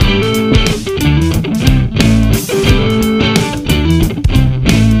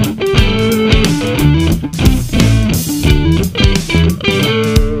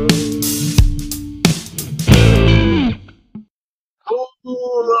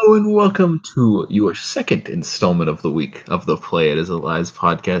Hello and welcome to your second installment of the week of the Play It As It Lies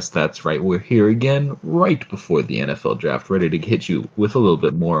podcast. That's right, we're here again right before the NFL draft, ready to hit you with a little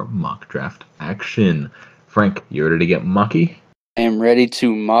bit more mock draft action. Frank, you ready to get mocky? I am ready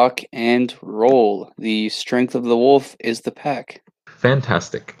to mock and roll. The strength of the wolf is the pack.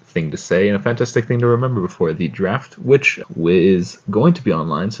 Fantastic thing to say and a fantastic thing to remember before the draft, which is going to be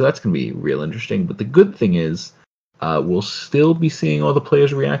online, so that's going to be real interesting. But the good thing is, we'll still be seeing all the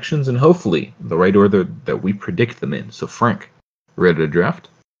players' reactions and hopefully the right order that we predict them in. So, Frank, ready to draft?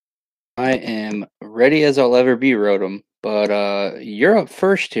 I am ready as I'll ever be, Rodham. But you're up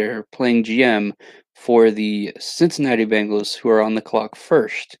first here, playing GM for the Cincinnati Bengals, who are on the clock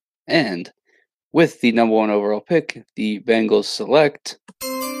first. And with the number one overall pick, the Bengals select.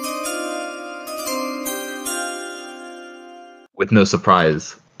 With no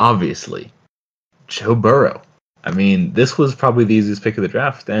surprise, obviously, Joe Burrow. I mean, this was probably the easiest pick of the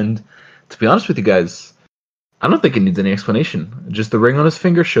draft, and to be honest with you guys, I don't think it needs any explanation. Just the ring on his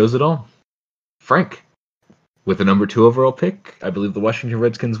finger shows it all. Frank, with the number 2 overall pick, I believe the Washington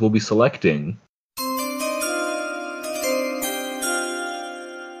Redskins will be selecting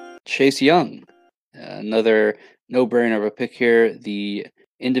Chase Young. Another no-brainer of a pick here. The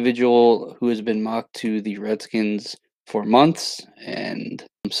individual who has been mocked to the Redskins for months, and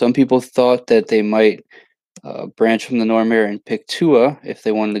some people thought that they might branch from the norm here and pick Tua if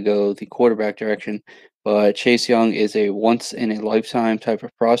they wanted to go the quarterback direction. But Chase Young is a once-in-a-lifetime type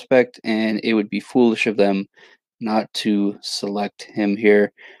of prospect, and it would be foolish of them not to select him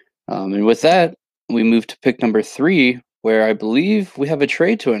here. And with that, we move to pick number 3, where I believe we have a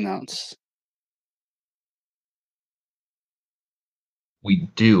trade to announce. We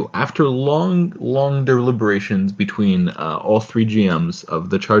do. After long deliberations between all 3 GMs of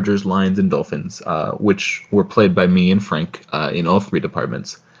the Chargers, Lions, and Dolphins, which were played by me and Frank in all 3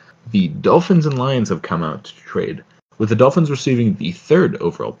 departments, the Dolphins and Lions have come out to trade, with the Dolphins receiving the 3rd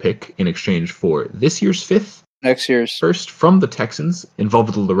overall pick in exchange for this year's 5th, next year's 1st from the Texans,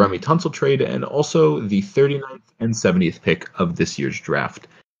 involved with the Remy Tunsil trade, and also the 39th and 70th pick of this year's draft.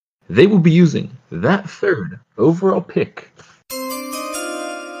 They will be using that 3rd overall pick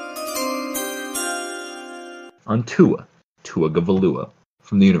on Tua Tagovailoa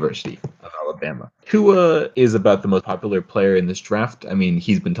from the University of Alabama. Tua is about the most popular player in this draft. I mean,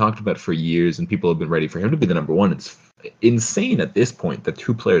 he's been talked about for years, and people have been ready for him to be the number 1. It's insane at this point that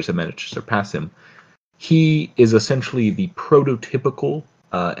 2 players have managed to surpass him. He is essentially the prototypical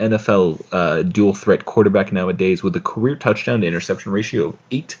NFL dual threat quarterback nowadays, with a career touchdown to interception ratio of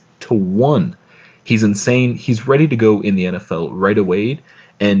 8-1. He's insane. He's ready to go in the NFL right away.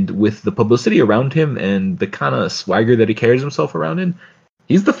 And with the publicity around him and the kind of swagger that he carries himself around in,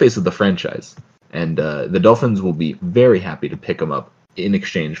 he's the face of the franchise. And the Dolphins will be very happy to pick him up in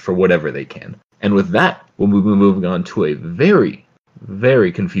exchange for whatever they can. And with that, we'll be moving on to a very,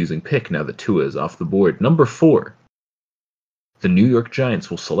 very confusing pick now that Tua is off the board. Number 4, the New York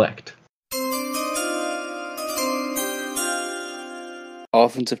Giants will select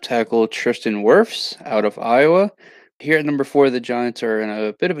offensive tackle Tristan Wirfs out of Iowa. Here at number 4, the Giants are in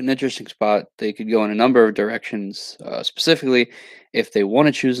a bit of an interesting spot. They could go in a number of directions, specifically if they want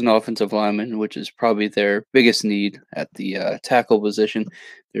to choose an offensive lineman, which is probably their biggest need at the tackle position.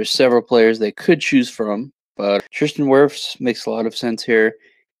 There's several players they could choose from, but Tristan Wirfs makes a lot of sense here.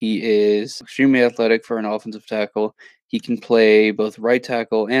 He is extremely athletic for an offensive tackle. He can play both right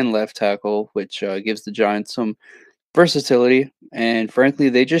tackle and left tackle, which gives the Giants some versatility, and frankly,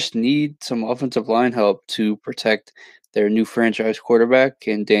 they just need some offensive line help to protect their new franchise quarterback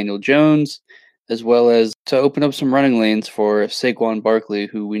in Daniel Jones, as well as to open up some running lanes for Saquon Barkley,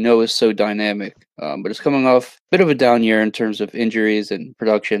 who we know is so dynamic, but is coming off a bit of a down year in terms of injuries and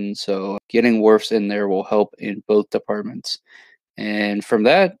production, so getting Wirfs in there will help in both departments. And from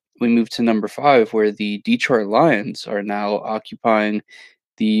that, we move to number 5, where the Detroit Lions are now occupying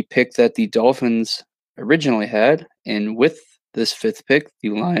the pick that the Dolphins originally had, and with this 5th pick, the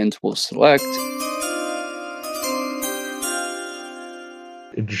Lions will select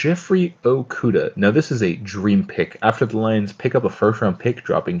Jeffrey Okudah. Now, this is a dream pick. After the Lions pick up a first-round pick,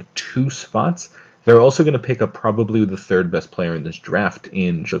 dropping 2 spots, they're also going to pick up probably the 3rd best player in this draft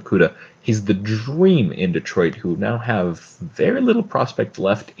in Okudah. He's the dream in Detroit, who now have very little prospect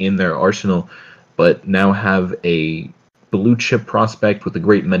left in their arsenal, but now have a blue chip prospect with a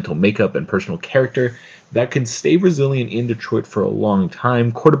great mental makeup and personal character that can stay resilient in Detroit for a long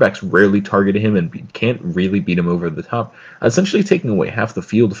time. Quarterbacks rarely target him and can't really beat him over the top, essentially taking away half the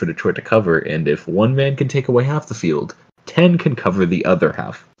field for Detroit to cover. And if one man can take away half the field, 10 can cover the other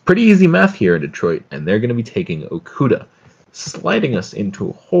half. Pretty easy math here in Detroit, and they're going to be taking Okudah. sliding us into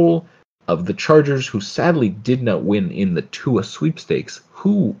a hole of the Chargers, who sadly did not win in the Tua sweepstakes.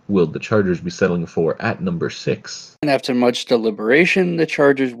 Who will the Chargers be settling for at number 6? And after much deliberation, the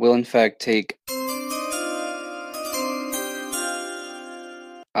Chargers will in fact take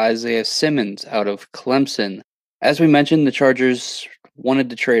Isaiah Simmons out of Clemson. As we mentioned, the Chargers wanted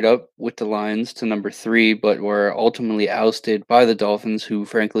to trade up with the Lions to number 3, but were ultimately ousted by the Dolphins, who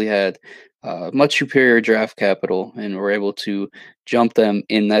frankly had much superior draft capital and were able to jump them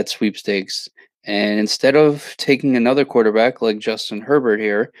in that sweepstakes. And instead of taking another quarterback like Justin Herbert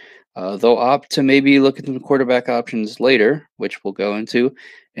here, they'll opt to maybe look at the quarterback options later, which we'll go into.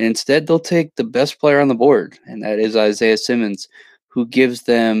 And instead, they'll take the best player on the board, and that is Isaiah Simmons, who gives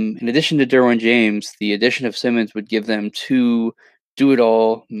them, in addition to Derwin James, the addition of Simmons would give them 2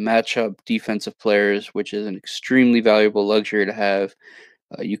 do-it-all matchup defensive players, which is an extremely valuable luxury to have.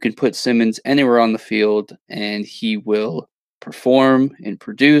 You can put Simmons anywhere on the field, and he will perform and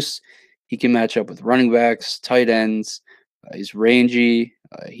produce. He can match up with running backs, tight ends. He's rangy.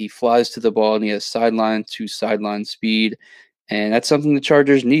 He flies to the ball, and he has sideline to sideline speed. And that's something the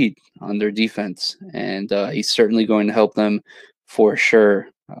Chargers need on their defense. And he's certainly going to help them for sure.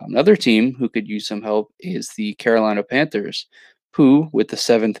 Another team who could use some help is the Carolina Panthers, who, with the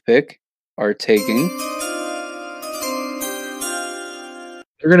 7th pick, are taking.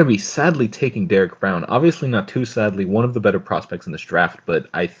 They're going to be sadly taking Derek Brown. Obviously, not too sadly, one of the better prospects in this draft, but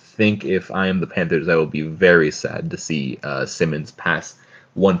I think if I am the Panthers, I will be very sad to see Simmons pass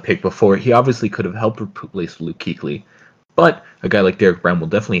 1 pick before. He obviously could have helped replace Luke Kuechly, but a guy like Derek Brown will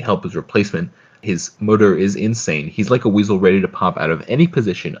definitely help his replacement. His motor is insane. He's like a weasel ready to pop out of any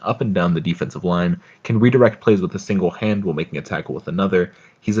position up and down the defensive line, can redirect plays with a single hand while making a tackle with another.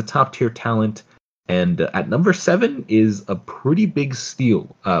 He's a top-tier talent. And at number 7 is a pretty big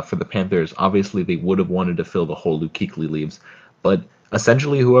steal for the Panthers. Obviously, they would have wanted to fill the hole Luke Kuechly leaves, but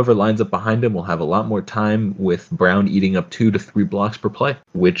essentially whoever lines up behind him will have a lot more time, with Brown eating up 2 to 3 blocks per play,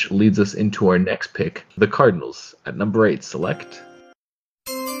 which leads us into our next pick. The Cardinals at number 8 select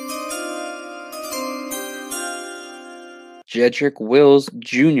Jedrick Wills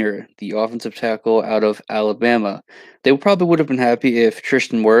Jr., the offensive tackle out of Alabama. They probably would have been happy if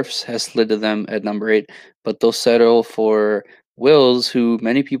Tristan Wirfs has slid to them at number 8, but they'll settle for Wills, who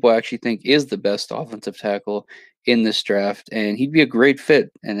many people actually think is the best offensive tackle in this draft. And he'd be a great fit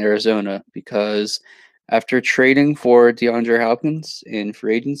in Arizona because after trading for DeAndre Hopkins in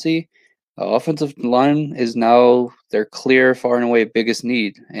free agency, offensive line is now their clear, far and away biggest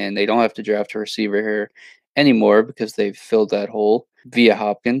need, and they don't have to draft a receiver here anymore because they've filled that hole via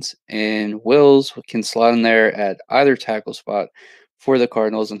Hopkins. And Wills can slot in there at either tackle spot for the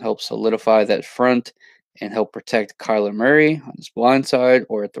Cardinals and help solidify that front and help protect Kyler Murray on his blind side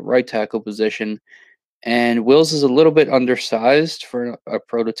or at the right tackle position. And Wills is a little bit undersized for a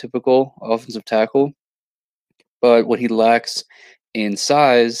prototypical offensive tackle, but what he lacks in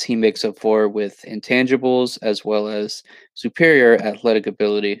size, he makes up for with intangibles as well as superior athletic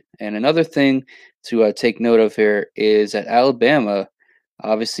ability. And another thing to take note of here is at Alabama,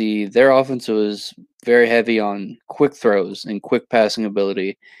 obviously their offense was very heavy on quick throws and quick passing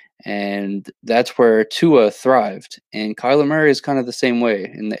ability. And that's where Tua thrived. And Kyler Murray is kind of the same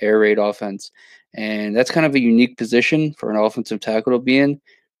way in the air raid offense. And that's kind of a unique position for an offensive tackle to be in.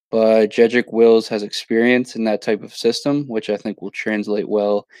 But Jedrick Wills has experience in that type of system, which I think will translate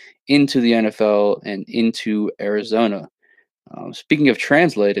well into the NFL and into Arizona. Speaking of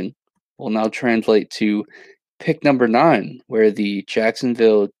translating, we'll now translate to pick number 9, where the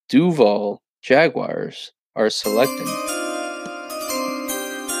Jacksonville Duval Jaguars are selecting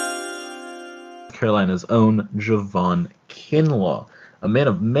Carolina's own Javon Kinlaw, a man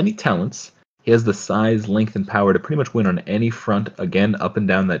of many talents. He has the size, length, and power to pretty much win on any front, again, up and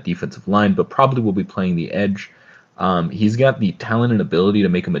down that defensive line, but probably will be playing the edge. He's got the talent and ability to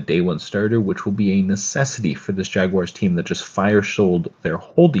make him a day one starter, which will be a necessity for this Jaguars team that just fire-sold their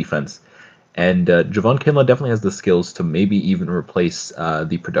whole defense. And Javon Kinlaw definitely has the skills to maybe even replace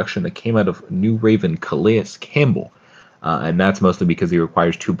the production that came out of New Raven Calais Campbell. And that's mostly because he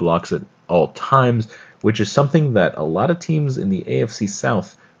requires 2 blocks at all times, which is something that a lot of teams in the AFC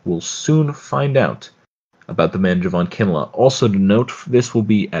South will soon find out about the man Javon Kinlaw. Also to note, this will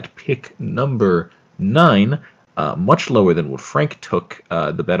be at pick number 9, much lower than what Frank took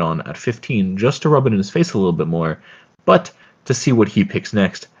the bet on at 15, just to rub it in his face a little bit more, but to see what he picks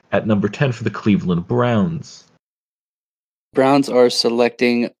next at number 10 for the Cleveland Browns. Browns are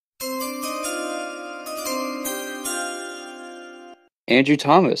selecting Andrew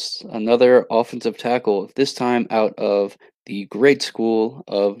Thomas, another offensive tackle, this time out of the great school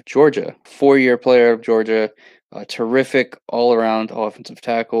of Georgia. 4-year player of Georgia A terrific all-around offensive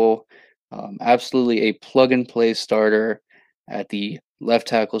tackle, absolutely a plug-and-play starter at the left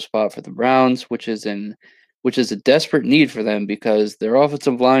tackle spot for the Browns, which is a desperate need for them because their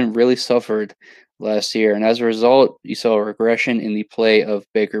offensive line really suffered last year, and as a result, you saw a regression in the play of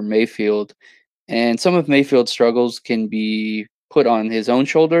Baker Mayfield. And some of Mayfield's struggles can be put on his own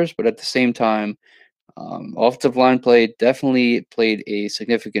shoulders, but at the same time, offensive line play definitely played a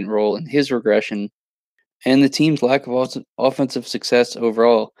significant role in his regression and the team's lack of offensive success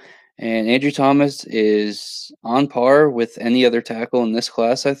overall. And Andrew Thomas is on par with any other tackle in this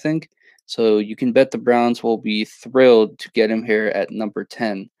class, I think. So you can bet the Browns will be thrilled to get him here at number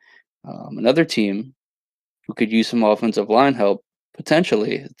 10. Another team who could use some offensive line help,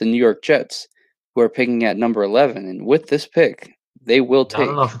 potentially the New York Jets, who are picking at number 11. And with this pick, they will Not an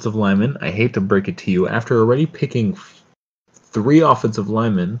take. offensive lineman. I hate to break it to you. After already picking 3 offensive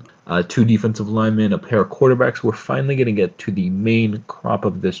linemen, 2 defensive linemen, a pair of quarterbacks, we're finally going to get to the main crop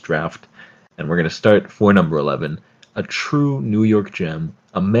of this draft. And we're going to start for number 11, a true New York gem,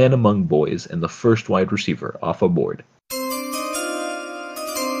 a man among boys, and the first wide receiver off a board.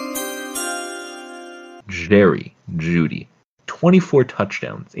 Jerry Jeudy, 24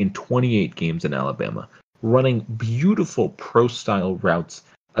 touchdowns in 28 games in Alabama, running beautiful pro-style routes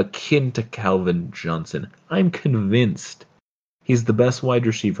akin to Calvin Johnson. I'm convinced he's the best wide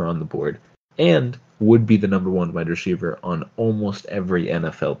receiver on the board and would be the number 1 wide receiver on almost every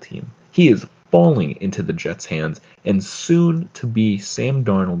NFL team. He is falling into the Jets' hands and soon to be Sam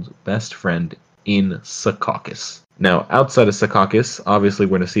Darnold's best friend in Secaucus. Now, outside of Secaucus, obviously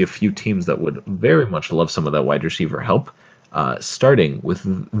we're going to see a few teams that would very much love some of that wide receiver help, starting with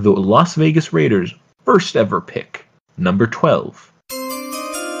the Las Vegas Raiders' first ever pick, number 12.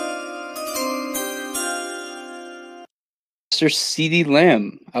 Mr. CeeDee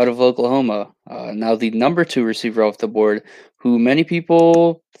Lamb out of Oklahoma, now the number 2 receiver off the board, who many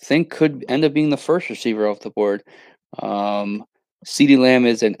people think could end up being the first receiver off the board. CeeDee Lamb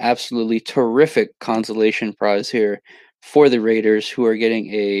is an absolutely terrific consolation prize here for the Raiders, who are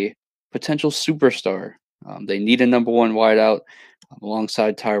getting a potential superstar. They need a number 1 wideout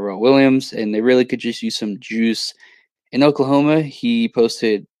alongside Tyrell Williams, and they really could just use some juice. In Oklahoma, he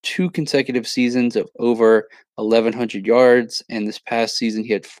posted 2 consecutive seasons of over 1,100 yards, and this past season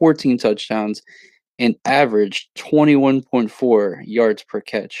he had 14 touchdowns and averaged 21.4 yards per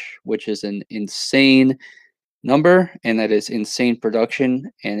catch, which is an insane number, and that is insane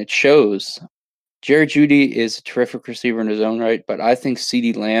production, and it shows. Jerry Jeudy is a terrific receiver in his own right, but I think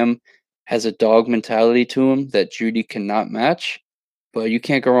CeeDee Lamb has a dog mentality to him that Jeudy cannot match. But you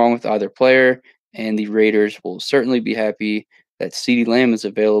can't go wrong with either player, and the Raiders will certainly be happy that CeeDee Lamb is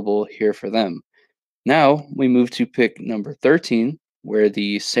available here for them. Now we move to pick number 13, where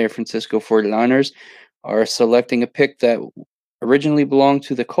the San Francisco 49ers are selecting a pick that originally belonged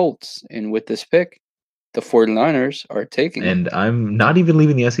to the Colts. And with this pick, the 49ers are taking. And I'm not even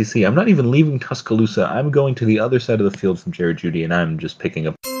leaving the SEC. I'm not even leaving Tuscaloosa. I'm going to the other side of the field from Jerry Jeudy, and I'm just picking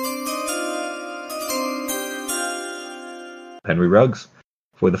up Henry Ruggs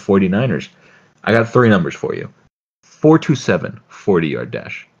for the 49ers. I got 3 numbers for you. 4.27 40-yard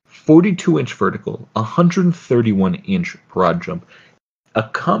dash, 42-inch vertical, 131-inch broad jump, a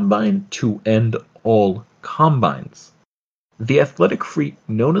combine to end all combines. The athletic freak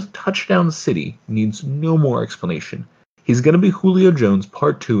known as Touchdown City needs no more explanation. He's going to be Julio Jones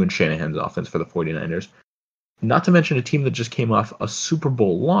Part 2 in Shanahan's offense for the 49ers, not to mention a team that just came off a Super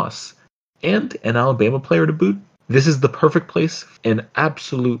Bowl loss and an Alabama player to boot. This is the perfect place, an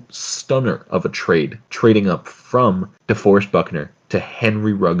absolute stunner of a trade, trading up from DeForest Buckner to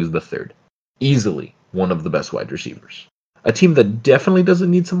Henry Ruggs III. Easily one of the best wide receivers. A team that definitely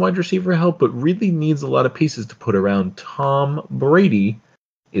doesn't need some wide receiver help, but really needs a lot of pieces to put around Tom Brady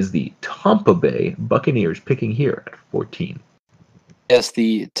is the Tampa Bay Buccaneers, picking here at 14. Yes,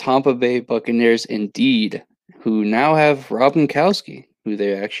 the Tampa Bay Buccaneers indeed, who now have Rob Gronkowski, who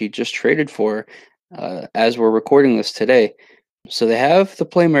they actually just traded for as we're recording this today. So they have the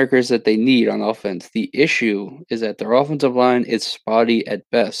playmakers that they need on offense. The issue is that their offensive line is spotty at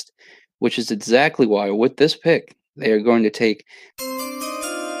best, which is exactly why with this pick, they are going to take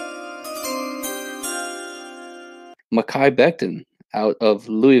Mekhi Becton out of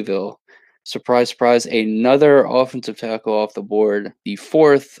Louisville. Surprise, surprise, another offensive tackle off the board, the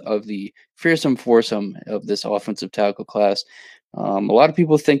 4th of the fearsome foursome of this offensive tackle class. A lot of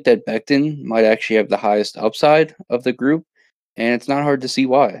people think that Becton might actually have the highest upside of the group, and it's not hard to see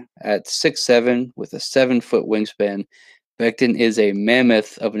why. At 6'7", with a 7-foot wingspan, Becton is a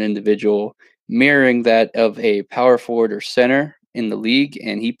mammoth of an individual, mirroring that of a power forward or center in the league,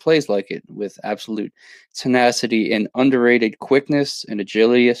 and he plays like it with absolute tenacity and underrated quickness and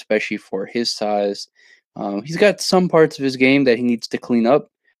agility, especially for his size. He's got some parts of his game that he needs to clean up,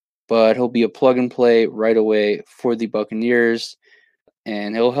 but he'll be a plug and play right away for the Buccaneers,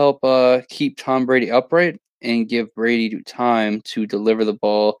 and he'll help keep Tom Brady upright and give Brady time to deliver the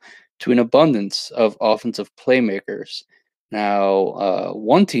ball to an abundance of offensive playmakers. Now,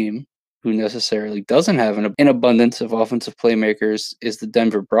 one team who necessarily doesn't have an abundance of offensive playmakers is the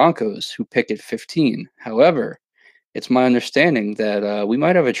Denver Broncos, who pick at 15. However, it's my understanding that we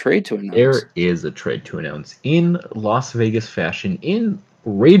might have a trade to announce. There is a trade to announce in Las Vegas fashion, in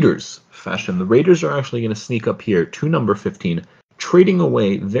Raiders fashion. The Raiders are actually going to sneak up here to number 15, trading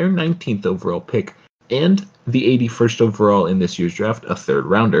away their 19th overall pick and the 81st overall in this year's draft, a third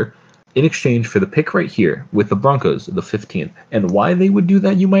rounder, in exchange for the pick right here with the Broncos, the 15th. And why they would do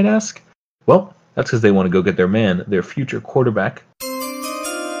that, you might ask? Well, that's because they want to go get their man, their future quarterback,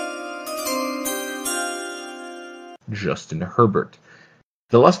 Justin Herbert.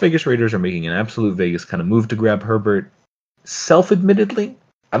 The Las Vegas Raiders are making an absolute Vegas kind of move to grab Herbert. Self-admittedly,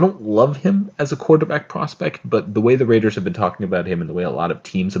 I don't love him as a quarterback prospect, but the way the Raiders have been talking about him and the way a lot of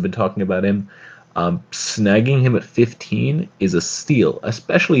teams have been talking about him, snagging him at 15 is a steal,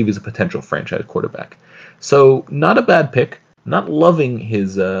 especially if he's a potential franchise quarterback. So not a bad pick. Not loving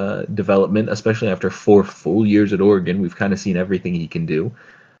his development, especially after 4 full years at Oregon. We've kind of seen everything he can do.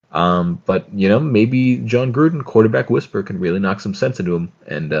 But, maybe John Gruden, quarterback whisperer, can really knock some sense into him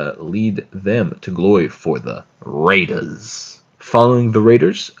and lead them to glory for the Raiders. Following the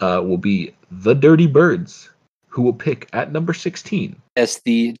Raiders will be the Dirty Birds, who will pick at number 16. As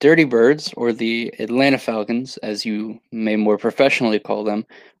the Dirty Birds, or the Atlanta Falcons, as you may more professionally call them,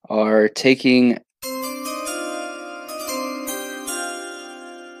 are taking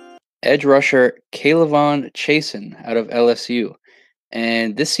edge rusher K'Lavon Chaisson out of LSU.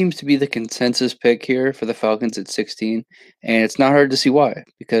 And this seems to be the consensus pick here for the Falcons at 16. And it's not hard to see why,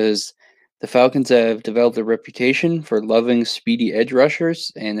 because the Falcons have developed a reputation for loving speedy edge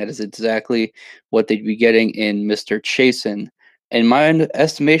rushers, and that is exactly what they'd be getting in Mr. Chaisson. In my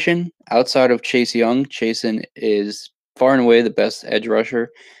estimation, outside of Chase Young, Chaisson is far and away the best edge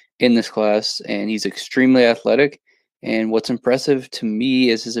rusher in this class, and he's extremely athletic. And what's impressive to me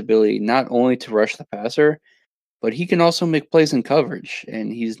is his ability not only to rush the passer, but he can also make plays in coverage,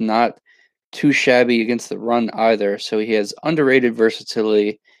 and he's not too shabby against the run either. So he has underrated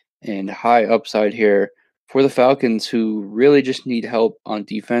versatility and high upside here for the Falcons, who really just need help on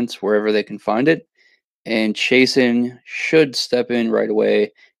defense wherever they can find it. And Chaisson should step in right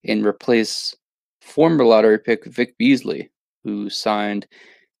away and replace former lottery pick Vic Beasley, who signed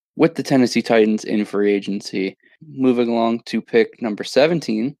with the Tennessee Titans in free agency. Moving along to pick number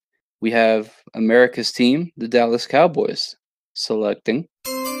 17, we have America's team, the Dallas Cowboys, selecting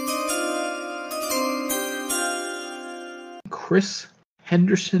Chris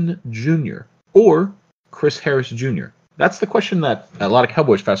Henderson Jr. or Chris Harris Jr. That's the question that a lot of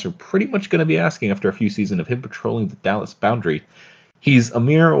Cowboys fans are pretty much going to be asking after a few seasons of him patrolling the Dallas boundary. He's a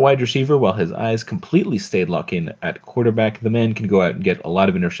mere wide receiver while his eyes completely stayed locked in at quarterback. The man can go out and get a lot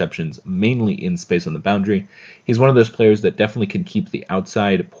of interceptions, mainly in space on the boundary. He's one of those players that definitely can keep the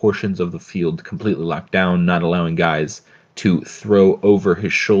outside portions of the field completely locked down, not allowing guys to throw over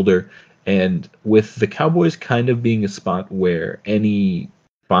his shoulder. And with the Cowboys kind of being a spot where any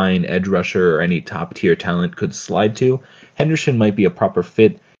fine edge rusher or any top tier talent could slide to, Henderson might be a proper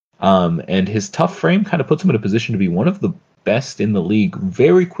fit. And his tough frame kind of puts him in a position to be one of the best in the league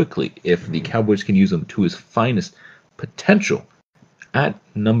very quickly if the Cowboys can use him to his finest potential at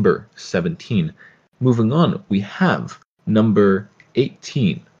number 17. Moving on, we have number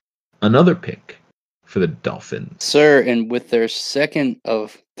 18, another pick for the Dolphins. Sir, and with their second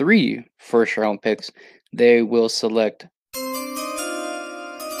of 3 first-round picks, they will select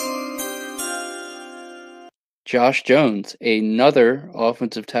Josh Jones, another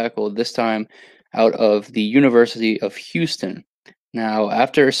offensive tackle, this time out of the University of Houston. Now,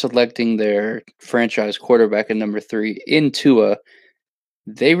 after selecting their franchise quarterback at number 3 in Tua,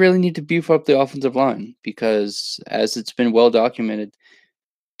 they really need to beef up the offensive line because, as it's been well documented,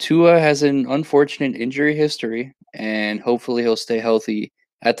 Tua has an unfortunate injury history, and hopefully he'll stay healthy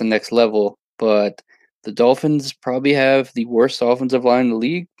at the next level. But the Dolphins probably have the worst offensive line in the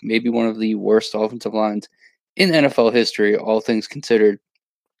league, maybe one of the worst offensive lines in NFL history, all things considered.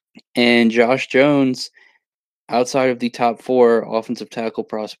 And Josh Jones, outside of the top 4 offensive tackle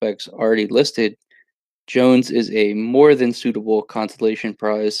prospects already listed, Jones is a more than suitable consolation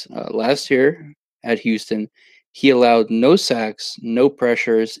prize. Last year at Houston, he allowed no sacks, no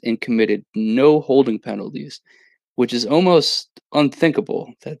pressures, and committed no holding penalties. which is almost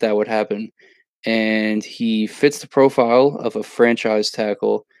unthinkable that that would happen. And he fits the profile of a franchise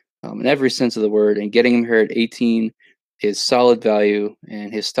tackle in every sense of the word. And getting him here at 18 is solid value,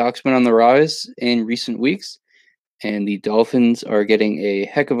 and his stock's been on the rise in recent weeks. And the Dolphins are getting a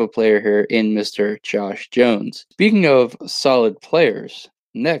heck of a player here in Mr. Josh Jones. Speaking of solid players,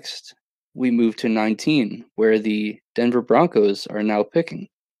 next we move to 19, where the Denver Broncos are now picking.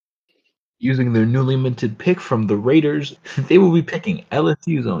 Using their newly minted pick from the Raiders, they will be picking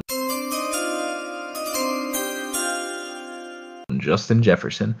LSU's own Justin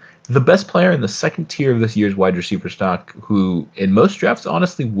Jefferson, the best player in the second tier of this year's wide receiver stock, who in most drafts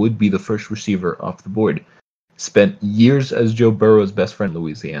honestly would be the first receiver off the board. Spent years as Joe Burrow's best friend in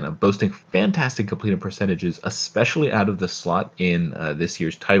Louisiana, boasting fantastic completion percentages, especially out of the slot in this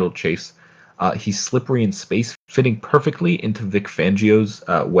year's title chase. He's slippery in space, fitting perfectly into Vic Fangio's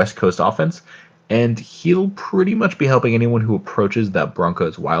West Coast offense, and he'll pretty much be helping anyone who approaches that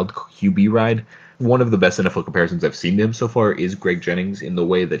Broncos wild QB ride. One of the best NFL comparisons I've seen to him so far is Greg Jennings, in the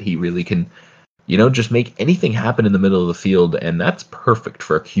way that he really can, just make anything happen in the middle of the field, and that's perfect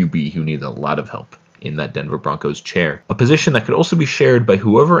for a QB who needs a lot of help in that Denver Broncos chair. A position that could also be shared by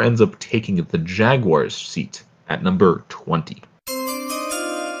whoever ends up taking the Jaguars seat at number 20.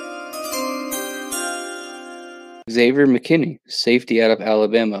 Xavier McKinney, safety out of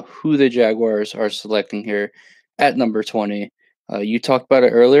Alabama, who the Jaguars are selecting here at number 20. You talked about it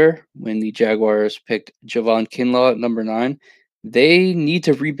earlier when the Jaguars picked Javon Kinlaw at number 9. They need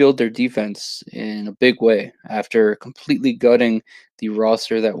to rebuild their defense in a big way after completely gutting the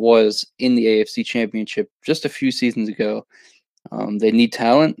roster that was in the AFC Championship just a few seasons ago. They need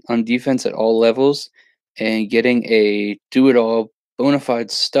talent on defense at all levels, and getting a do-it-all bona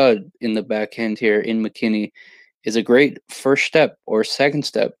fide stud in the back end here in McKinney is a great first step or second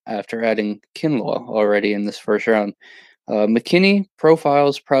step after adding Kinlaw already in this first round. McKinney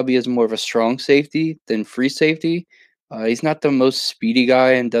profiles probably as more of a strong safety than free safety. He's not the most speedy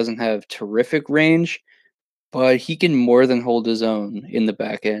guy and doesn't have terrific range, but he can more than hold his own in the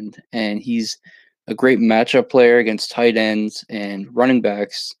back end. And he's a great matchup player against tight ends and running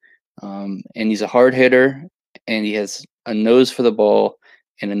backs. And he's a hard hitter, and he has a nose for the ball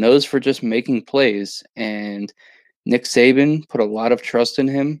and a nose for just making plays. And Nick Saban put a lot of trust in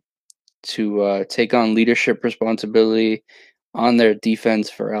him to take on leadership responsibility on their defense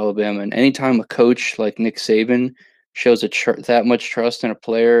for Alabama. And anytime a coach like Nick Saban shows that much trust in a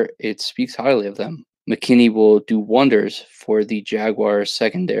player, it speaks highly of them. McKinney will do wonders for the Jaguars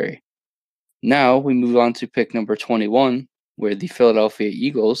secondary. Now we move on to pick number 21, where the Philadelphia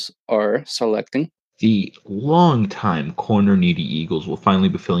Eagles are selecting. The long-time corner-needy Eagles will finally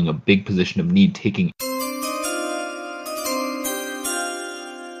be filling a big position of need, taking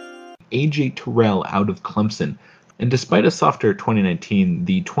A.J. Terrell out of Clemson. And despite a softer 2019,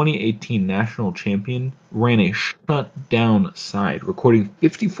 the 2018 national champion ran a shut-down side, recording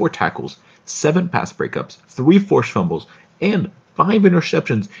 54 tackles, 7 pass breakups, 3 forced fumbles, and 5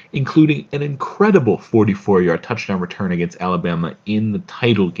 interceptions, including an incredible 44-yard touchdown return against Alabama in the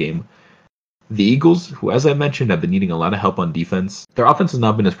title game. The Eagles, who, as I mentioned, have been needing a lot of help on defense, their offense has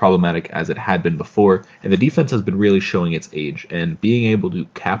not been as problematic as it had been before, and the defense has been really showing its age. And being able to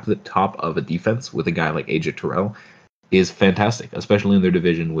cap the top of a defense with a guy like AJ Terrell is fantastic, especially in their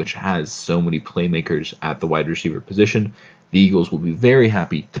division, which has so many playmakers at the wide receiver position. The Eagles will be very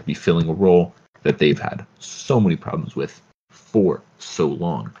happy to be filling a role that they've had so many problems with for so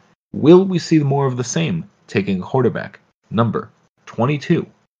long. Will we see more of the same, taking quarterback number 22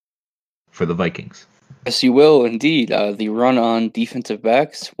 for the Vikings? Yes, you will indeed. The run on defensive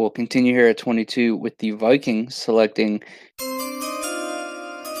backs will continue here at 22 with the Vikings selecting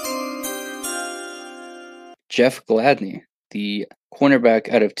Jeff Gladney, the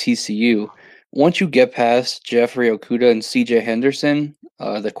cornerback out of TCU. Once you get past Jeffrey Okudah and CJ Henderson,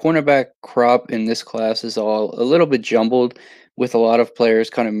 the cornerback crop in this class is all a little bit jumbled, with a lot of players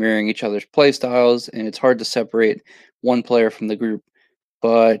kind of mirroring each other's play styles, and it's hard to separate one player from the group.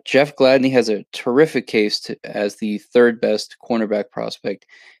 But Jeff Gladney has a terrific case as the third best cornerback prospect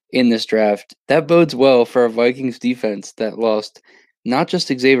in this draft. That bodes well for a Vikings defense that lost not just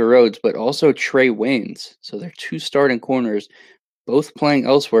Xavier Rhodes, but also Trey Waynes. So they're 2 starting corners, both playing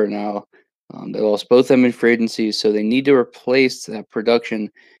elsewhere now. They lost both of them in free agency, so they need to replace that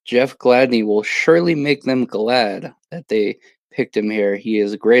production. Jeff Gladney will surely make them glad that they picked him here. He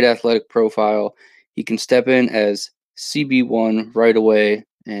has a great athletic profile. He can step in as CB1 right away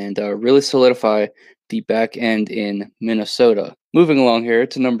and really solidify the back end in Minnesota. Moving along here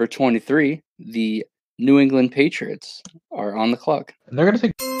to number 23, the New England Patriots are on the clock. And they're going to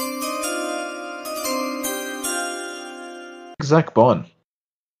take Zach Bond.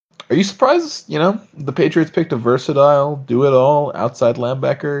 Are you surprised, the Patriots picked a versatile, do-it-all outside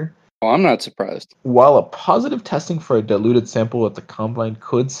linebacker? Oh, I'm not surprised. While a positive testing for a diluted sample at the combine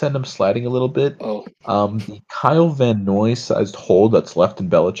could send him sliding a little bit, Oh, the Kyle Van Noy-sized hole that's left in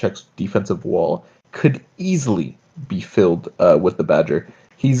Belichick's defensive wall could easily be filled with the Badger.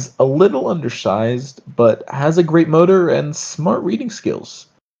 He's a little undersized, but has a great motor and smart reading skills.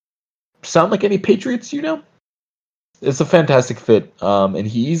 Sound like any Patriots, It's a fantastic fit, and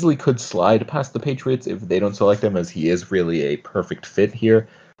he easily could slide past the Patriots if they don't select him, as he is really a perfect fit here.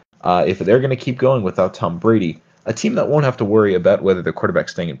 If they're going to keep going without Tom Brady, a team that won't have to worry about whether their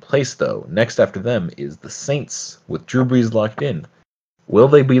quarterback's staying in place, though, next after them is the Saints, with Drew Brees locked in. Will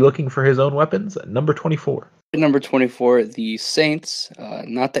they be looking for his own weapons? Number 24. At number 24, the Saints,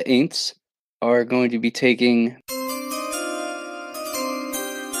 not the Aints, are going to be taking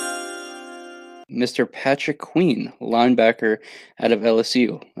Mr. Patrick Queen, linebacker out of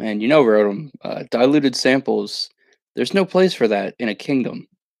LSU. And Rodham, diluted samples, there's no place for that in a kingdom.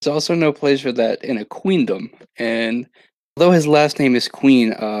 There's also no place for that in a queendom. And although his last name is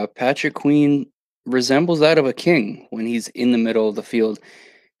Queen, Patrick Queen resembles that of a king when he's in the middle of the field.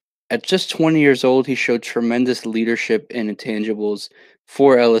 At just 20 years old, he showed tremendous leadership and intangibles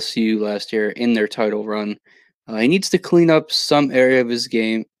for LSU last year in their title run. He needs to clean up some areas of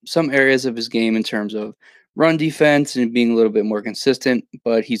his game in terms of run defense and being a little bit more consistent,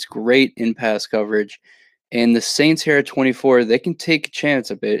 but he's great in pass coverage. And the Saints here at 24, they can take a chance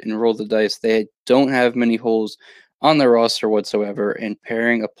a bit and roll the dice. They don't have many holes on their roster whatsoever, and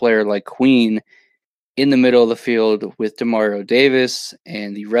pairing a player like Queen in the middle of the field with Demario Davis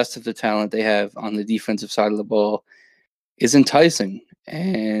and the rest of the talent they have on the defensive side of the ball is enticing.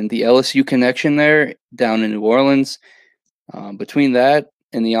 And the LSU connection there down in New Orleans, between that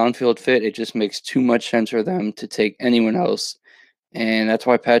and the on-field fit, it just makes too much sense for them to take anyone else. And that's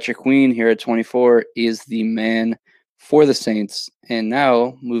why Patrick Queen here at 24 is the man for the Saints. And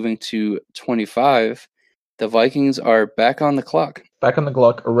now moving to 25, the Vikings are back on the clock. Back on the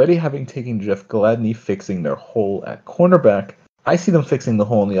clock, already having taken Jeff Gladney fixing their hole at cornerback. I see them fixing the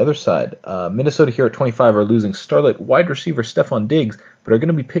hole on the other side. Minnesota here at 25 are losing starlight wide receiver Stephon Diggs, but are going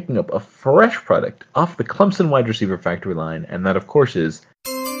to be picking up a fresh product off the Clemson wide receiver factory line, and that, of course, is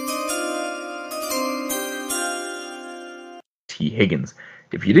T. Higgins.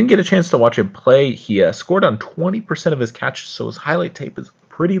 If you didn't get a chance to watch him play, he scored on 20% of his catches, so his highlight tape is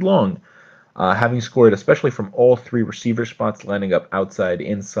pretty long. Having scored especially from all three receiver spots, lining up outside,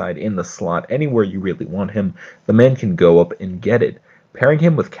 inside, in the slot, anywhere you really want him, the man can go up and get it. Pairing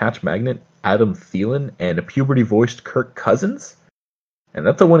him with catch magnet Adam Thielen and a puberty-voiced Kirk Cousins, and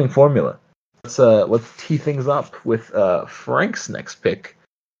that's a winning formula. Let's tee things up with Frank's next pick,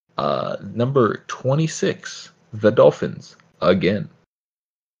 number 26, the Dolphins again.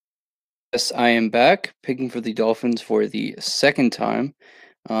 Yes, I am back, picking for the Dolphins for the second time.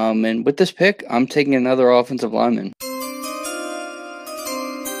 And with this pick, I'm taking another offensive lineman.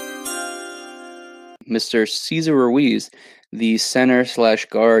 Mr. Cesar Ruiz, the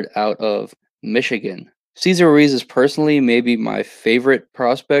center/guard out of Michigan. Cesar Ruiz is personally maybe my favorite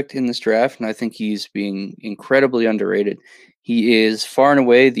prospect in this draft, and I think he's being incredibly underrated. He is far and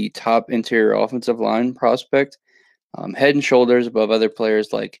away the top interior offensive line prospect, head and shoulders above other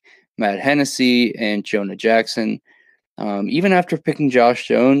players like Matt Hennessy and Jonah Jackson. Even after picking Josh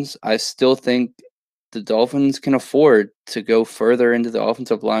Jones, I still think the Dolphins can afford to go further into the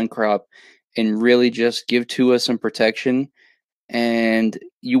offensive line crop and really just give Tua some protection. And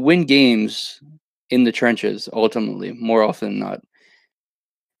you win games in the trenches, ultimately, more often than not.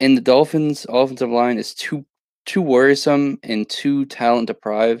 And the Dolphins' offensive line is too worrisome and too talent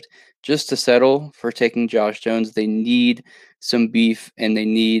deprived just to settle for taking Josh Jones. They need some beef and they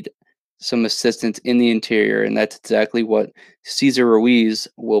need some assistance in the interior, and that's exactly what Cesar Ruiz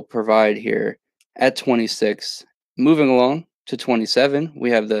will provide here at 26. Moving along to 27,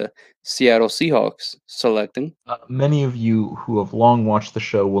 we have the Seattle Seahawks selecting. Many of you who have long watched the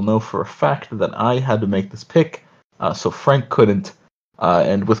show will know for a fact that I had to make this pick, so Frank couldn't.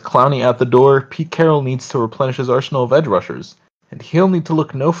 And with Clowney at the door, Pete Carroll needs to replenish his arsenal of edge rushers, and he'll need to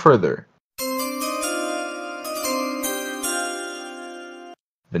look no further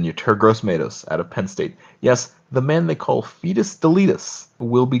than Yetur Gross-Matos out of Penn State. Yes, the man they call Fetus Deletus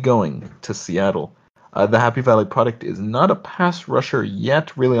will be going to Seattle. The Happy Valley product is not a pass rusher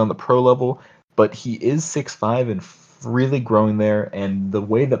yet, really on the pro level, but he is 6'5" and really growing there, and the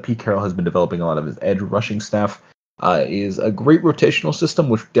way that Pete Carroll has been developing a lot of his edge rushing staff is a great rotational system,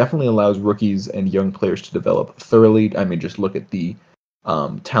 which definitely allows rookies and young players to develop thoroughly. I mean, just look at the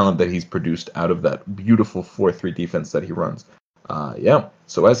talent that he's produced out of that beautiful 4-3 defense that he runs. Yeah,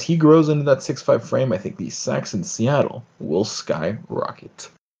 so as he grows into that 6'5 frame, I think the sacks in Seattle will skyrocket.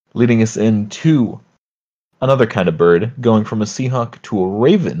 Leading us into another kind of bird, going from a Seahawk to a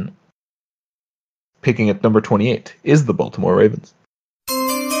Raven, picking at number 28, is the Baltimore Ravens.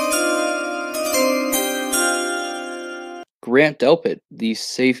 Grant Delpit, the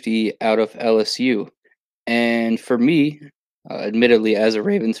safety out of LSU. And for me, admittedly, as a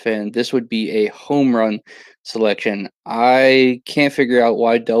Ravens fan, this would be a home run selection. I can't figure out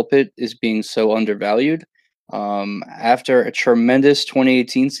why Delpit is being so undervalued. After a tremendous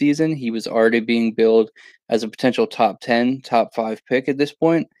 2018 season, he was already being billed as a potential top 10, top 5 pick at this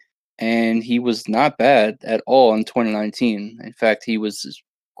point, and he was not bad at all in 2019. In fact, he was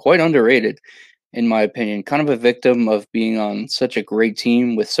quite underrated, in my opinion, kind of a victim of being on such a great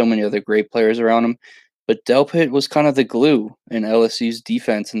team with so many other great players around him. But Delpit was kind of the glue in LSU's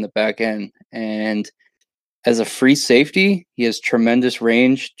defense in the back end. And as a free safety, he has tremendous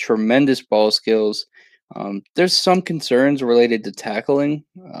range, tremendous ball skills. There's some concerns related to tackling.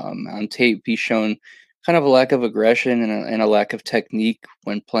 On tape, he's shown kind of a lack of aggression and a lack of technique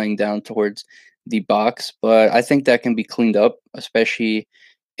when playing down towards the box. But I think that can be cleaned up, especially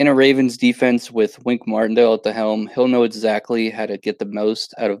in a Ravens defense with Wink Martindale at the helm. He'll know exactly how to get the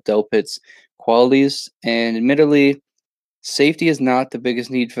most out of Delpit's qualities. And admittedly, safety is not the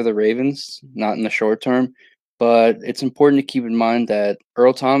biggest need for the Ravens, not in the short term. But it's important to keep in mind that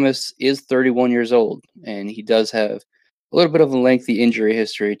Earl Thomas is 31 years old, and he does have a little bit of a lengthy injury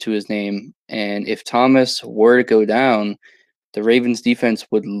history to his name. And if Thomas were to go down, the Ravens defense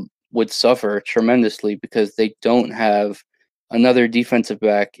would suffer tremendously because they don't have another defensive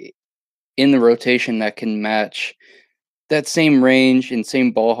back in the rotation that can match that same range and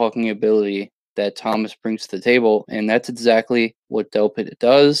same ball hawking ability that Thomas brings to the table. And that's exactly what Delpit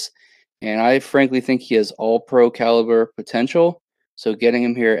does. And I frankly think he has all pro caliber potential. So getting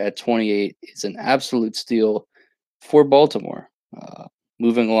him here at 28 is an absolute steal for Baltimore.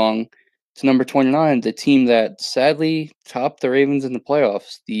 Moving along to number 29, the team that sadly topped the Ravens in the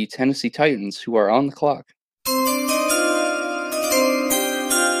playoffs, the Tennessee Titans, who are on the clock.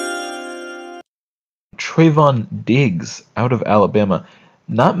 Trayvon Diggs out of Alabama.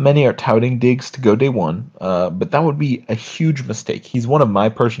 Not many are touting Diggs to go day one, but that would be a huge mistake. He's one of my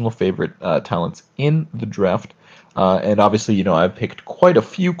personal favorite talents in the draft. And obviously, I've picked quite a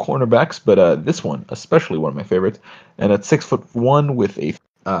few cornerbacks, but this one, especially one of my favorites. And at 6'1" with a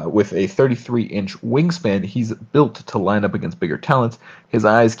 33-inch wingspan, he's built to line up against bigger talents. His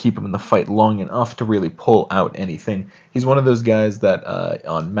eyes keep him in the fight long enough to really pull out anything. He's one of those guys that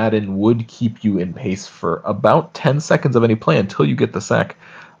on Madden would keep you in pace for about 10 seconds of any play until you get the sack.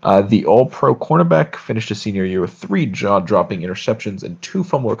 The all-pro cornerback finished his senior year with 3 jaw-dropping interceptions and 2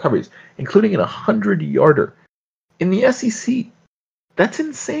 fumble recoveries, including an 100-yarder. In the SEC, that's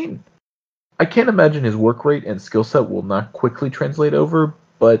insane. I can't imagine his work rate and skill set will not quickly translate over,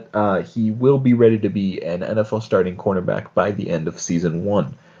 but he will be ready to be an NFL starting cornerback by the end of season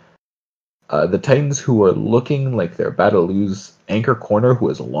 1. The Titans, who are looking like they're about to lose anchor corner who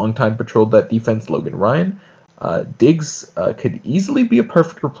has a long time patrolled that defense, Logan Ryan, Diggs could easily be a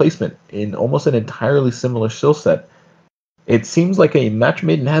perfect replacement in almost an entirely similar skill set. It seems like a match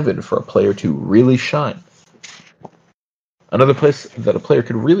made in heaven for a player to really shine. Another place that a player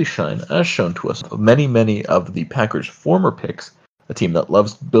could really shine, as shown to us many of the Packers' former picks, a team that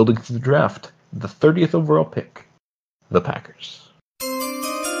loves building through the draft, the 30th overall pick, the Packers.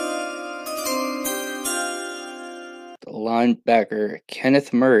 Linebacker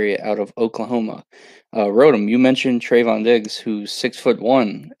Kenneth Murray out of Oklahoma. Rodham, you mentioned Trayvon Diggs, who's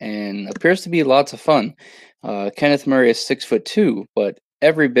 6'1" and appears to be lots of fun. Kenneth Murray is 6'2", but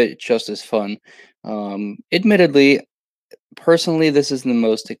every bit just as fun. Admittedly, personally, this is the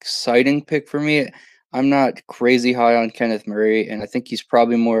most exciting pick for me. I'm not crazy high on Kenneth Murray, and I think he's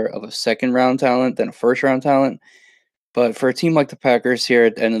probably more of a second-round talent than a first-round talent. But for a team like the Packers here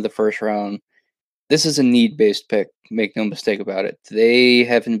at the end of the first round, this is a need-based pick. Make no mistake about it. They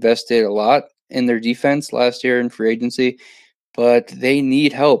have invested a lot in their defense last year in free agency, but they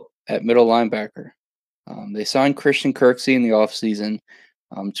need help at middle linebacker. They signed Christian Kirksey in the offseason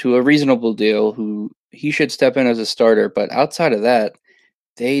to a reasonable deal, who he should step in as a starter. But outside of that,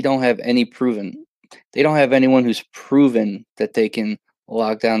 they don't have any proven. They don't have anyone who's proven that they can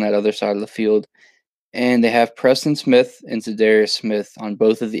lock down that other side of the field. And they have Preston Smith and Zadarius Smith on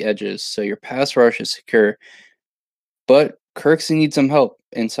both of the edges, so your pass rush is secure. But Kirksey needs some help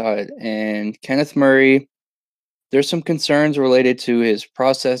inside. And Kenneth Murray, there's some concerns related to his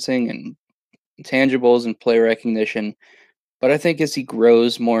processing and intangibles and play recognition. But I think as he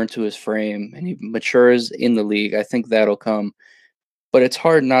grows more into his frame and he matures in the league, I think that'll come. But it's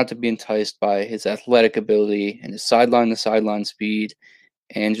hard not to be enticed by his athletic ability and his sideline to sideline speed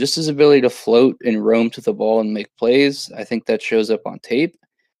and just his ability to float and roam to the ball and make plays. I think that shows up on tape.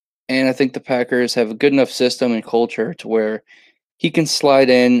 And I think the Packers have a good enough system and culture to where he can slide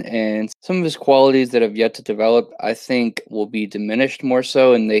in, and some of his qualities that have yet to develop, I think, will be diminished more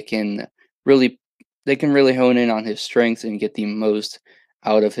so, and really they can really hone in on his strengths and get the most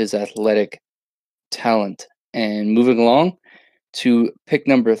out of his athletic talent. And moving along to pick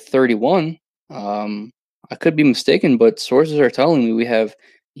number 31, I could be mistaken, but sources are telling me we have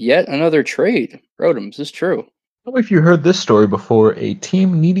yet another trade. Rodham, is this true? Know if you heard this story before. A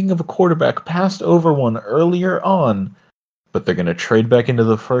team needing of a quarterback passed over one earlier on, but they're going to trade back into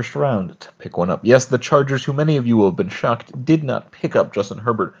the first round to pick one up. Yes, the Chargers, who many of you will have been shocked did not pick up Justin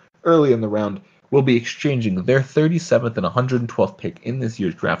Herbert early in the round, will be exchanging their 37th and 112th pick in this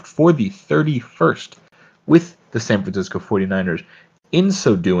year's draft for the 31st with the San Francisco 49ers. In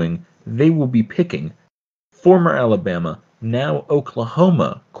so doing, they will be picking former Alabama, now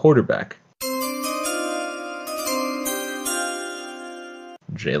Oklahoma quarterback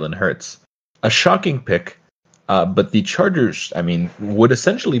Jalen Hurts. A shocking pick, but the Chargers, would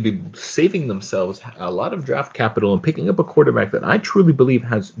essentially be saving themselves a lot of draft capital and picking up a quarterback that I truly believe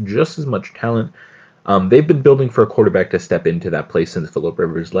has just as much talent. They've been building for a quarterback to step into that place since Phillip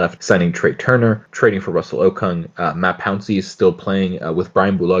Rivers left, signing Trey Turner, trading for Russell Okung. Matt Pouncey is still playing with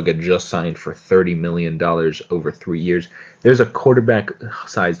Brian Bulaga, just signed for $30 million over 3 years. There's a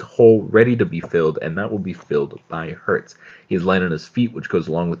quarterback-sized hole ready to be filled, and that will be filled by Hurts. He's light on his feet, which goes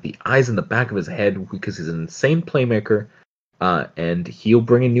along with the eyes in the back of his head because he's an insane playmaker, and he'll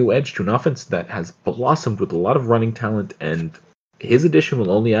bring a new edge to an offense that has blossomed with a lot of running talent, and his addition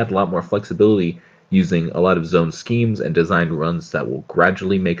will only add a lot more flexibility using a lot of zone schemes and designed runs that will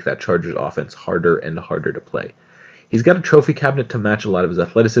gradually make that Chargers offense harder and harder to play. He's got a trophy cabinet to match a lot of his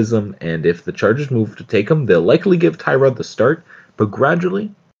athleticism, and if the Chargers move to take him, they'll likely give Tyrod the start, but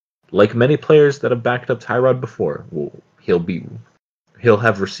gradually, like many players that have backed up Tyrod before, he'll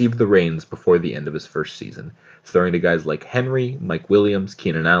have received the reins before the end of his first season, throwing to guys like Henry, Mike Williams,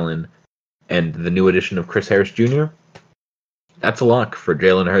 Keenan Allen, and the new addition of Chris Harris Jr. That's a lock for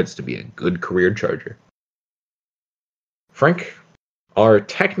Jalen Hurts to be a good career Charger. Frank, our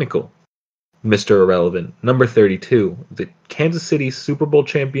technical Mr. Irrelevant, number 32, the Kansas City Super Bowl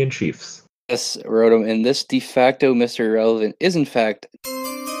champion Chiefs. Yes, Rodham, and this de facto Mr. Irrelevant is in fact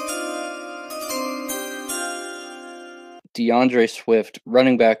DeAndre Swift,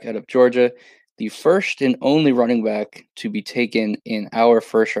 running back out of Georgia, the first and only running back to be taken in our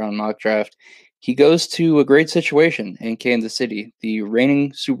first round mock draft. He goes to a great situation in Kansas City. The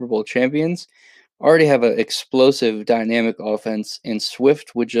reigning Super Bowl champions already have an explosive, dynamic offense, and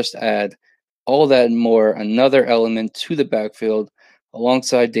Swift would just add all that and more, another element to the backfield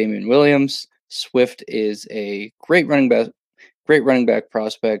alongside Damian Williams. Swift is a great running back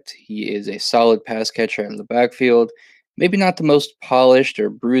prospect. He is a solid pass catcher out of the backfield. Maybe not the most polished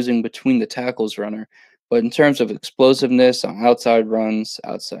or bruising between the tackles runner, but in terms of explosiveness on outside runs,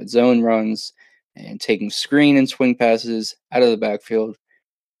 outside zone runs, and taking screen and swing passes out of the backfield,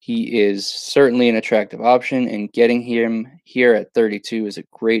 he is certainly an attractive option, and getting him here at 32 is a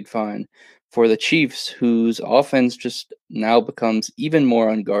great find for the Chiefs, whose offense just now becomes even more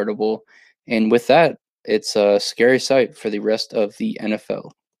unguardable. And with that, it's a scary sight for the rest of the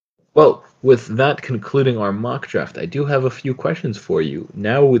NFL. Well, with that concluding our mock draft, I do have a few questions for you.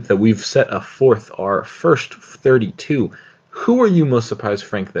 Now that we've set our first 32, who are you most surprised,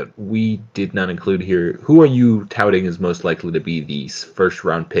 Frank, that we did not include here? Who are you touting as most likely to be the first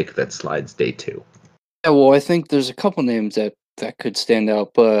round pick that slides day 2? Yeah, well, I think there's a couple names that could stand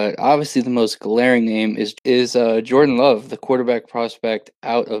out, but obviously the most glaring name is Jordan Love, the quarterback prospect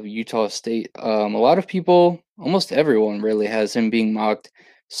out of Utah State. A lot of people, almost everyone really, has him being mocked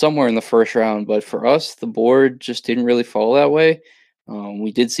somewhere in the first round, but for us, the board just didn't really fall that way.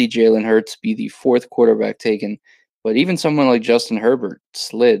 We did see Jalen Hurts be the 4th quarterback taken, but even someone like Justin Herbert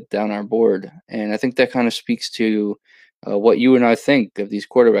slid down our board, and I think that kind of speaks to what you and I think of these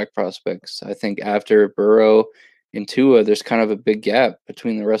quarterback prospects. I think after Burrow and Tua, there's kind of a big gap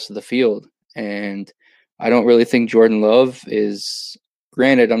between the rest of the field. And I don't really think Jordan Love is,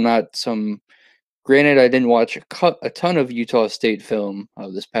 granted, I didn't watch a ton of Utah State film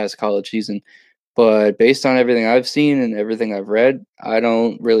this past college season, but based on everything I've seen and everything I've read, I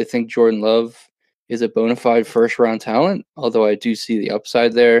don't really think Jordan Love is a bona fide first round talent, although I do see the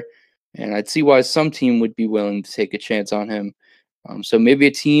upside there. And I'd see why some team would be willing to take a chance on him. So maybe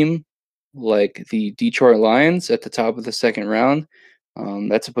a team like the Detroit Lions at the top of the second round.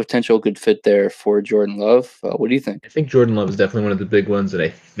 That's a potential good fit there for Jordan Love. What do you think? I think Jordan Love is definitely one of the big ones, and I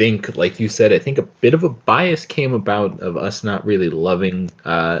think, like you said, I think a bit of a bias came about of us not really loving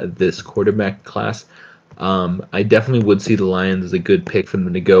this quarterback class. I definitely would see the Lions as a good pick for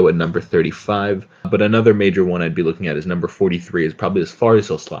them to go at number 35, but another major one I'd be looking at is number 43 is probably as far as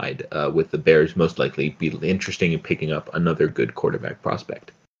he'll slide, with the Bears most likely be interesting in picking up another good quarterback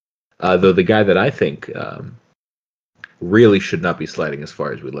prospect. Though the guy that I think really should not be sliding as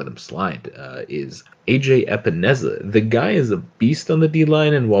far as we let him slide is AJ Epineza. The guy is a beast on the D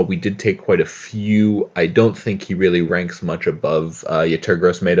line, and while we did take quite a few, I don't think he really ranks much above Yetur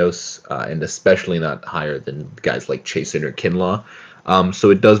Gross-Matos, and especially not higher than guys like Chasen or Kinlaw. So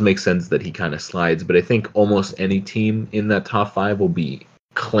it does make sense that he kind of slides, but I think almost any team in that top 5 will be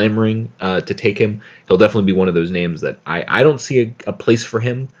clamoring to take him. He'll definitely be one of those names that I don't see a place for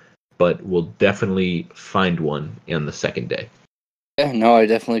him, but we'll definitely find one in the second day. Yeah, no, I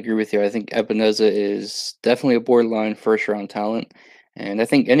definitely agree with you. I think Epineza is definitely a borderline first round talent. And I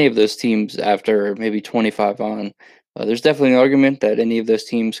think any of those teams after maybe 25 on, there's definitely an argument that any of those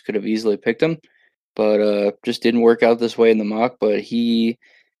teams could have easily picked him, but just didn't work out this way in the mock. But in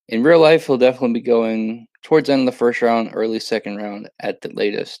real life, he'll definitely be going towards the end of the first round, early second round at the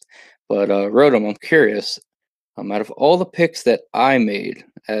latest. But Rodham, I'm curious. Out of all the picks that I made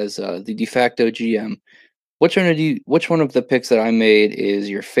as the de facto GM, which one of the picks that I made is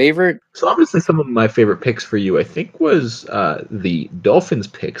your favorite? So obviously some of my favorite picks for you, I think, was the Dolphins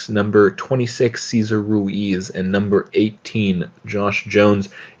picks, number 26, Cesar Ruiz, and number 18, Josh Jones.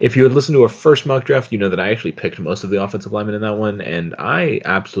 If you had listened to our first mock draft, you know that I actually picked most of the offensive linemen in that one, and I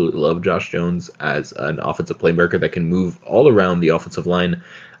absolutely love Josh Jones as an offensive playmaker that can move all around the offensive line.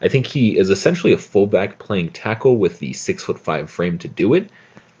 I think he is essentially a fullback playing tackle with the 6'5" frame to do it.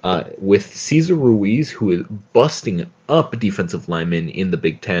 With Cesar Ruiz, who is busting up defensive linemen in the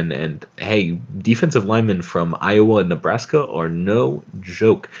Big Ten. And hey, defensive linemen from Iowa and Nebraska are no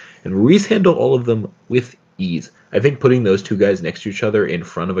joke. And Ruiz handled all of them with ease. I think putting those two guys next to each other in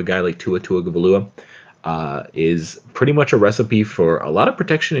front of a guy like Tua Tagovailoa is pretty much a recipe for a lot of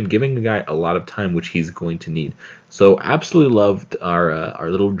protection and giving the guy a lot of time, which he's going to need. So absolutely loved our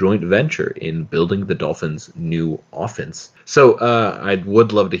little joint venture in building the Dolphins' new offense. So I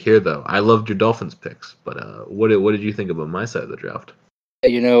would love to hear, though. I loved your Dolphins picks, but what did you think about my side of the draft?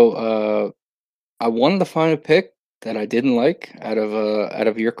 I wanted to find a pick that I didn't like out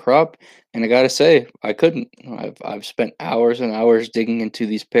of your crop, and I gotta say I couldn't. I've spent hours and hours digging into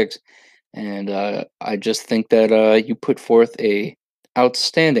these picks, and I just think that you put forth a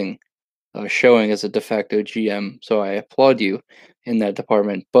outstanding showing as a de facto GM. So I applaud you in that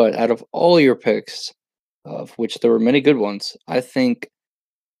department. But out of all your picks, of which there were many good ones, I think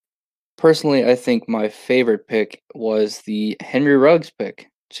my favorite pick was the Henry Ruggs pick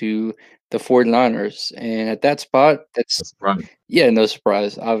to the 49ers. And at that spot, That's right. yeah, no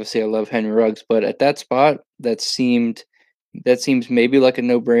surprise. Obviously, I love Henry Ruggs, but at that spot, that seems maybe like a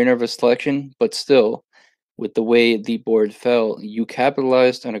no-brainer of a selection, but still, with the way the board fell, you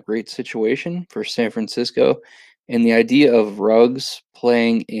capitalized on a great situation for San Francisco, and the idea of Ruggs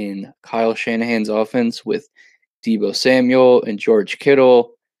playing in Kyle Shanahan's offense with Deebo Samuel and George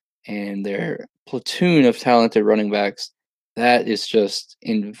Kittle and their platoon of talented running backs, that is just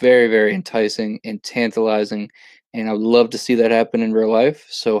very, very enticing and tantalizing, and I would love to see that happen in real life.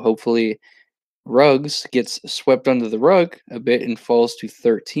 So hopefully Ruggs gets swept under the rug a bit and falls to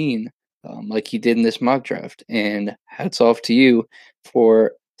 13, like he did in this mock draft. And hats off to you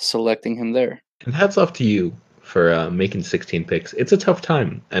for selecting him there. And hats off to you for making 16 picks. It's a tough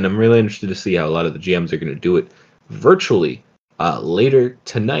time, and I'm really interested to see how a lot of the GMs are going to do it virtually later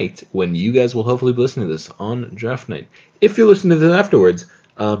tonight, when you guys will hopefully be listening to this on draft night. If you're listening to this afterwards,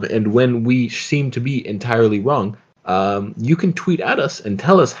 and when we seem to be entirely wrong, you can tweet at us and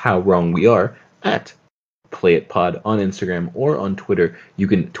tell us how wrong we are at PlayItPod on Instagram or on Twitter. You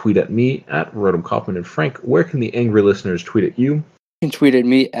can tweet at me at Rodham Kaufman. And Frank, where can the angry listeners tweet at you? You can tweet at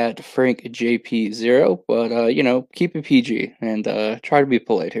me at FrankJP0, but keep it PG and try to be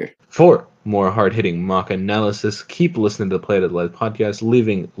polite here. For more hard-hitting mock analysis, keep listening to the Play It Live podcast.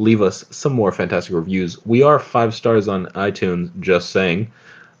 Leave us some more fantastic reviews. We are 5 stars on iTunes, just saying.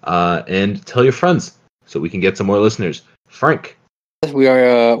 And tell your friends so we can get some more listeners. Frank.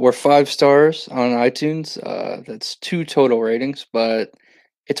 We're 5 stars on iTunes. That's 2 total ratings, but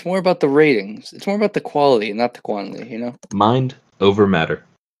it's more about the ratings. It's more about the quality, not the quantity, Mind over matter.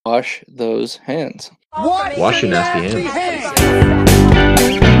 Wash those hands. Wash your nasty hands.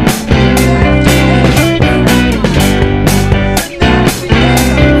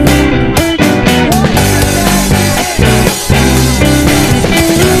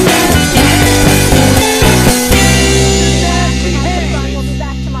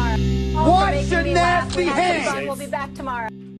 We'll be back tomorrow.